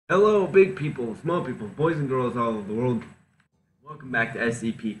Hello, big people, small people, boys and girls all over the world. Welcome back to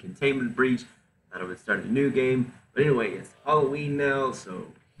SCP Containment Breach. Thought I would start a new game, but anyway, it's Halloween now, so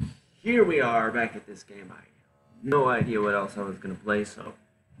here we are back at this game. I have no idea what else I was going to play, so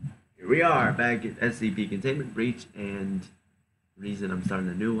here we are back at SCP Containment Breach, and the reason I'm starting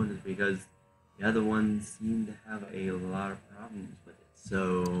a new one is because the other ones seem to have a lot of problems with it.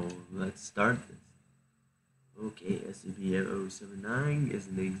 So let's start this. Okay, SCP-079 is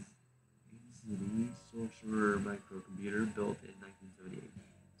an easily sorcerer microcomputer built in 1978.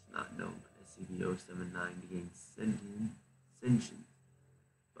 It's not known when SCP-079 began sentience,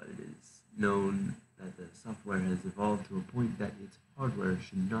 but it is known that the software has evolved to a point that its hardware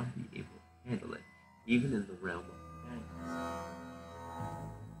should not be able to handle it, even in the realm of madness.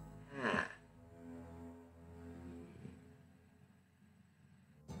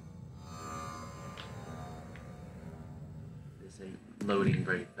 Ain't loading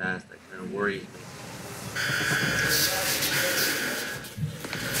very fast. That kind of worries me.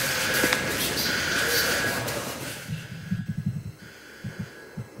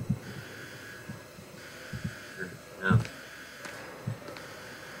 No.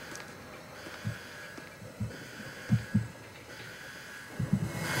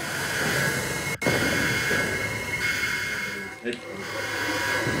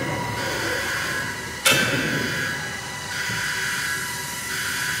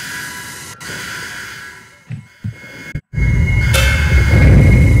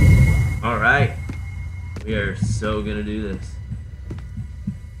 Alright, we are so gonna do this.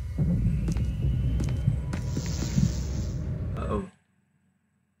 Uh-oh.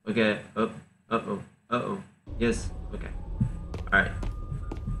 Okay, uh-oh. Yes, okay. Alright.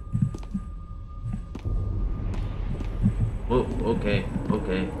 Oh, okay.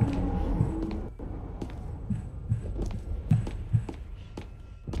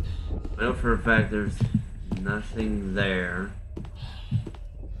 I know for a fact there's nothing there.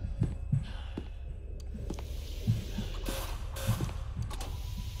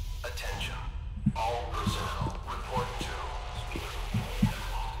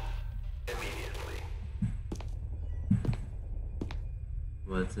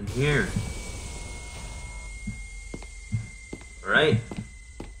 What's in here? Alright.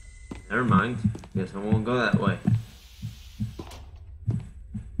 Never mind. Guess I won't go that way.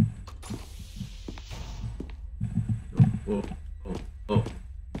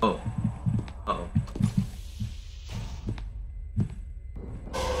 Oh.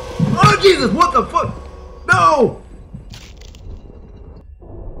 Oh, Jesus, what the fuck? No!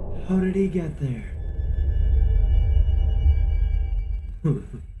 How did he get there?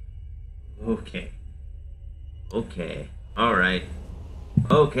 Okay. Alright.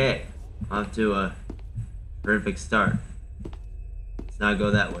 Okay. Off to a perfect start. Let's not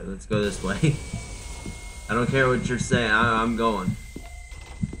go that way. Let's go this way. I don't care what you're saying. I'm going.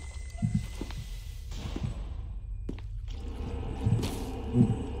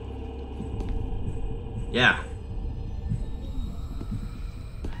 Ooh. Yeah.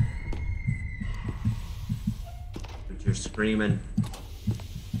 But you're screaming.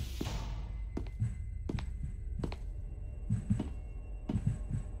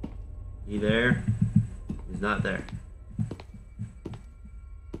 He there? He's not there.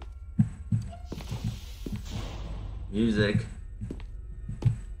 Music.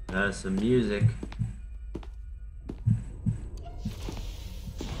 Some music.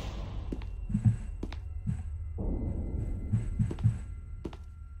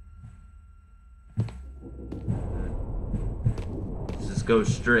 Let's just go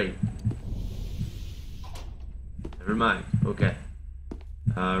straight. Never mind. Okay.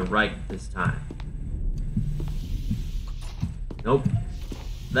 Right this time. Nope.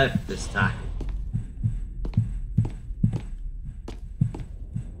 Left this time.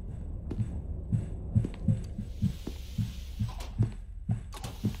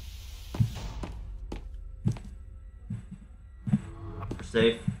 We're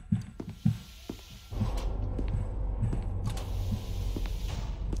safe.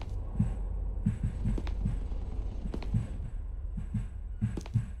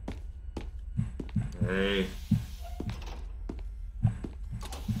 Hey.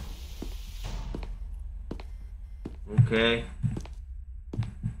 Okay.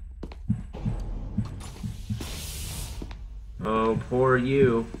 Oh, poor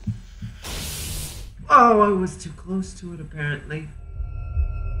you. Oh, I was too close to it, apparently.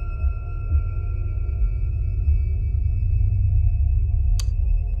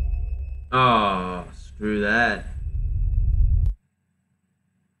 Oh, screw that.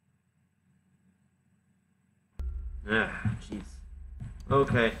 Ah, jeez.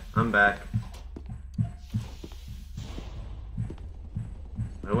 Okay, I'm back.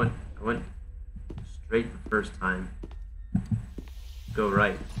 I went straight the first time. Go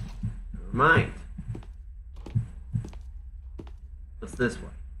right. Never mind. What's this way?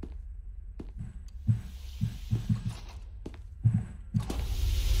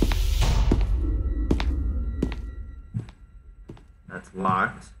 That's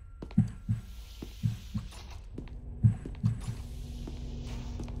locked.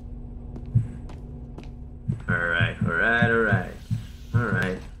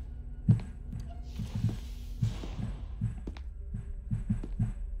 Alright.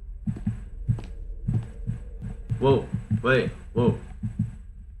 Whoa, wait, whoa.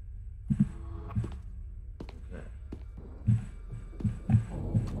 Okay.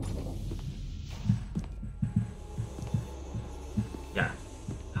 Yeah.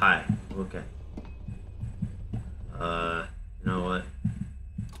 Hi. Okay. You know what?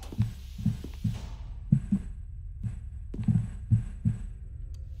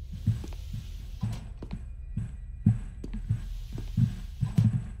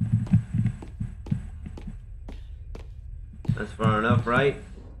 That's far enough, right?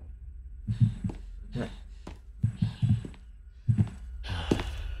 Okay.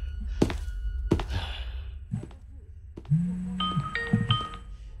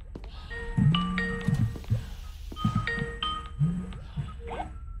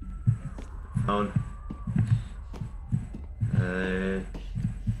 Phone.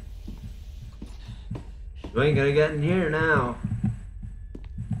 You ain't gonna get in here now.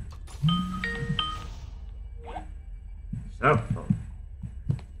 Shut up, phone.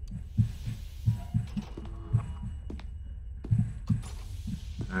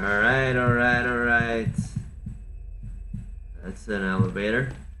 Alright. That's an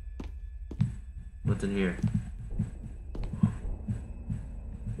elevator. What's in here?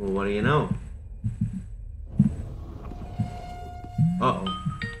 Well, what do you know? Uh-oh.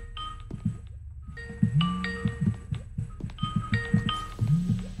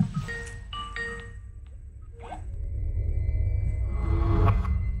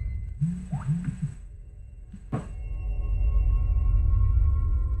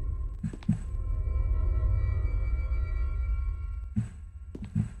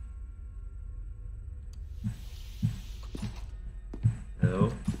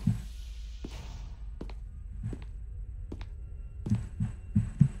 Hello?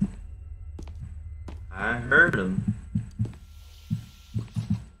 I heard him.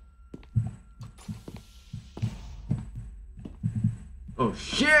 Oh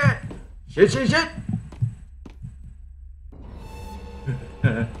shit! Shit!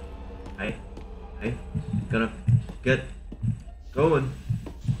 Hey, gonna get going.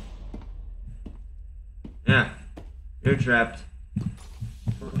 Yeah, you're trapped.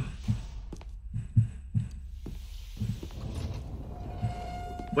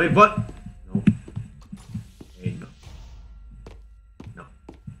 Wait, what? No. Hey, no.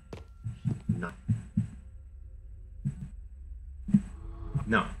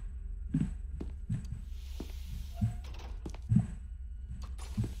 No.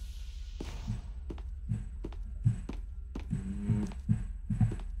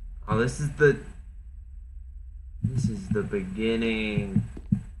 Oh, this is the beginning.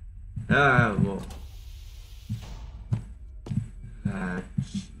 Ah, well. Ah,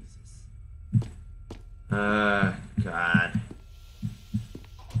 Jesus. God.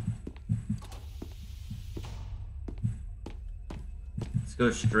 Let's go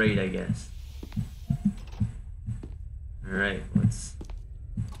straight, I guess. Alright, what's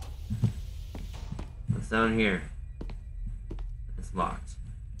down here? It's locked.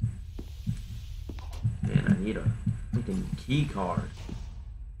 Man, I need a freaking key card.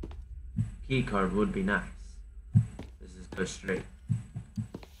 Key card would be nice. Let's just go straight.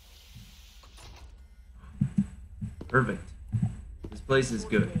 Perfect. This place is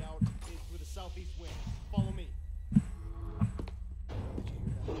good.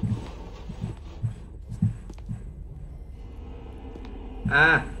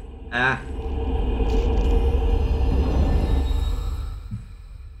 Ah.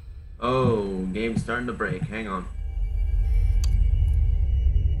 Oh, game's starting to break. Hang on.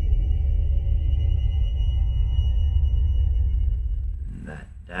 That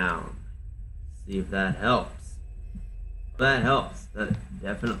down. See if that helps. That helps. That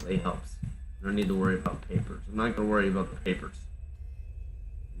definitely helps. I don't need to worry about papers. I'm not gonna worry about the papers.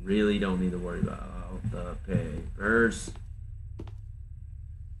 Really don't need to worry about the papers.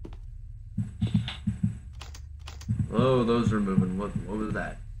 Oh, those are moving. What was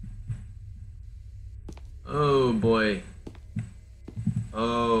that? Oh boy.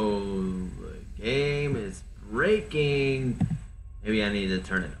 Oh, the game is breaking. Maybe I need to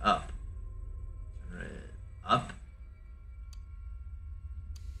turn it up. Turn it up.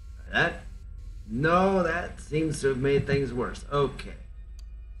 That? No, that seems to have made things worse. Okay.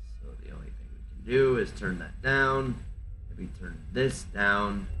 So the only thing we can do is turn that down. Maybe turn this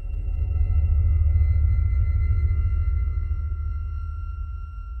down.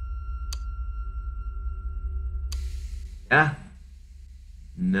 Yeah.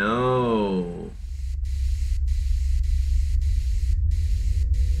 No.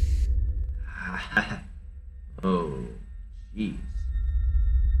 Oh, jeez.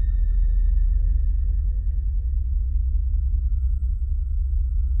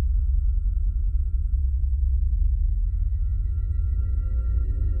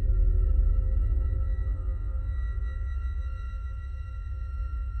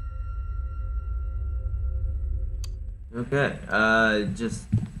 Okay,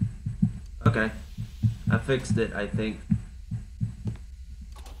 okay. I fixed it, I think.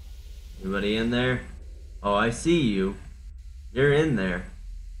 Anybody in there? Oh, I see you. You're in there.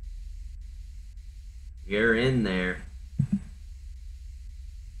 You're in there.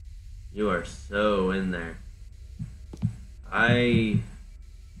 You are so in there. I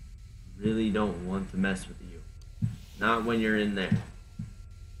really don't want to mess with you. Not when you're in there.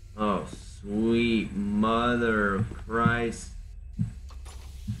 Oh, sweet mother of Christ.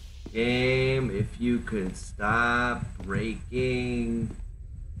 Game, if you could stop breaking.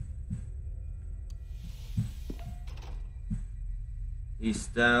 He's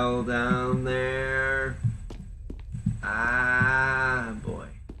still down there. Ah, boy.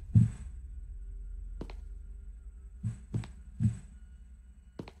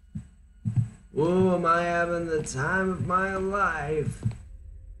 Whoa, am I having the time of my life?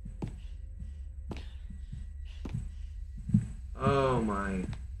 Oh my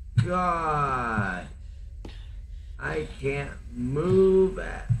God. I can't move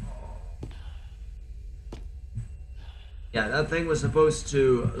at all. Yeah, that thing was supposed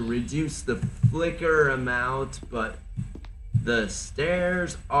to reduce the flicker amount, but the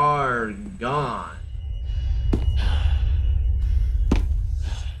stairs are gone.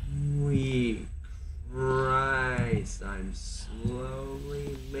 Sweet Christ, I'm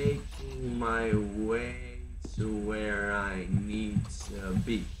slowly making my way to where I need to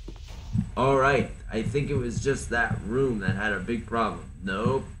be. Alright, I think it was just that room that had a big problem.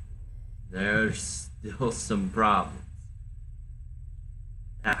 Nope, there's still some problems.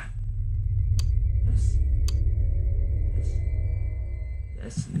 Ah.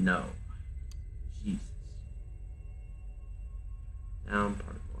 Yes, no. Jesus. Down,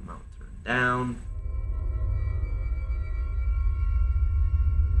 particle amount turned down.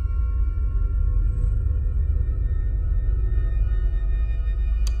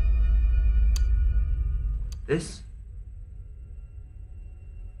 This?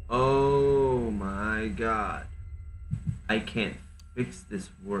 Oh my God. I can't fix this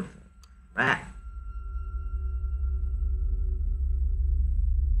worth of crap.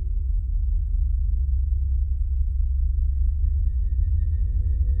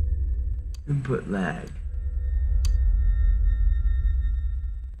 Input lag.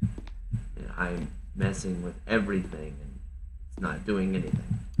 And I'm messing with everything and it's not doing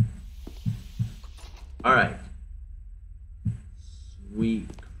anything. Alright. Sweet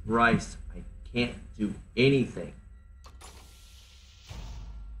Christ, I can't do anything.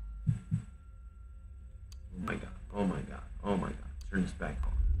 Oh my God, oh my God, oh my God. Turn this back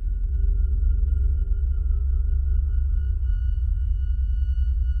on.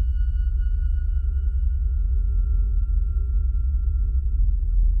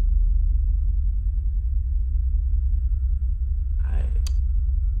 I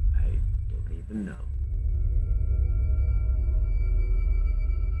don't even know.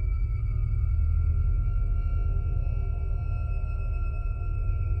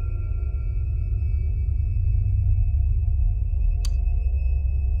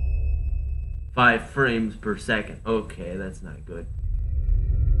 Five frames per second. Okay, that's not good.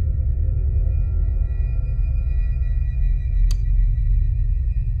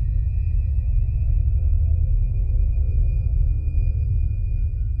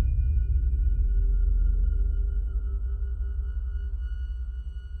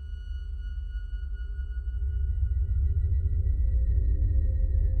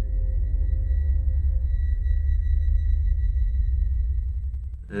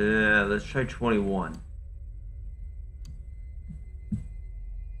 Let's try 21.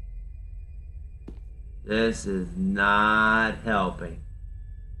 This is not helping.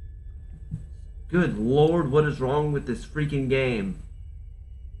 Good Lord, what is wrong with this freaking game?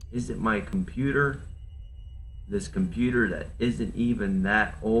 Is it my computer? This computer that isn't even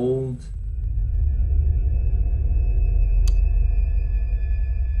that old?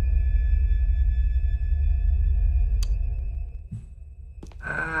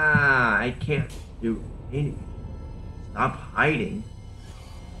 Ah, I can't do anything. Stop hiding.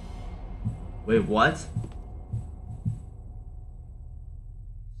 Wait, what?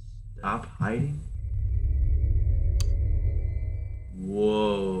 Stop hiding?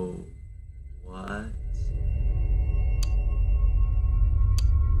 Whoa. What?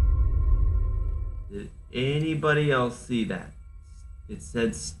 Did anybody else see that? It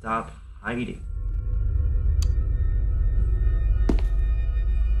said stop hiding.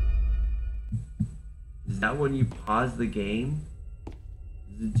 Is that when you pause the game?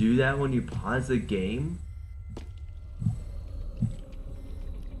 Does it do that when you pause the game?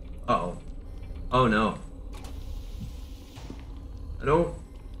 Uh-oh. Oh no. I don't.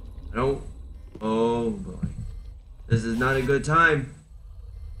 Oh boy. This is not a good time.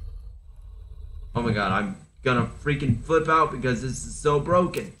 Oh my god, I'm gonna freaking flip out because this is so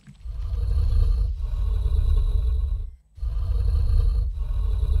broken.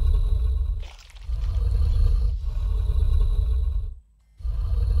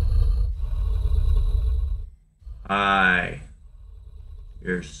 Hi.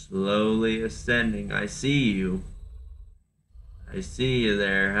 You're slowly ascending. I see you. I see you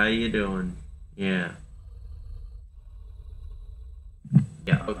there. How you doing? Yeah.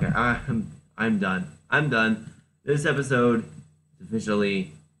 Yeah, okay. I'm done. I'm done. This episode is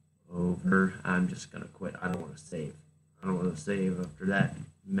officially over. I'm just gonna quit. I don't want to save. I don't want to save after that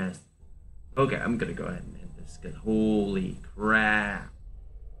mess. Okay, I'm gonna go ahead and end this because holy crap.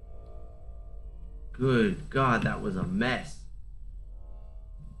 Good God, that was a mess.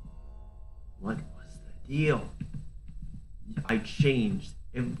 What was the deal? I changed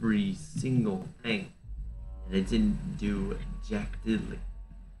every single thing and it didn't do jack diddly.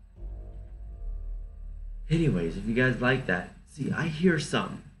 Anyways, if you guys like that, see, I hear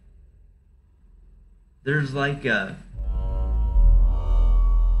something. There's like a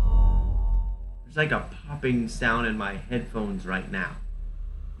popping sound in my headphones right now.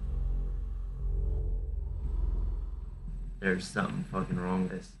 There's something fucking wrong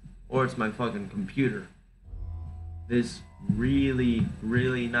with this. Or it's my fucking computer. This really,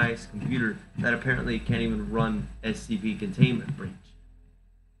 really nice computer that apparently can't even run SCP Containment Breach.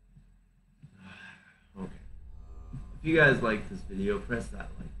 Okay. If you guys like this video, press that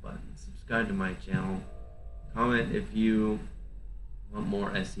like button. Subscribe to my channel. Comment if you want more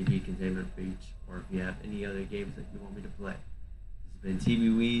SCP Containment Breach or if you have any other games that you want me to play. This has been TV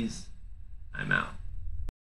Weez. I'm out.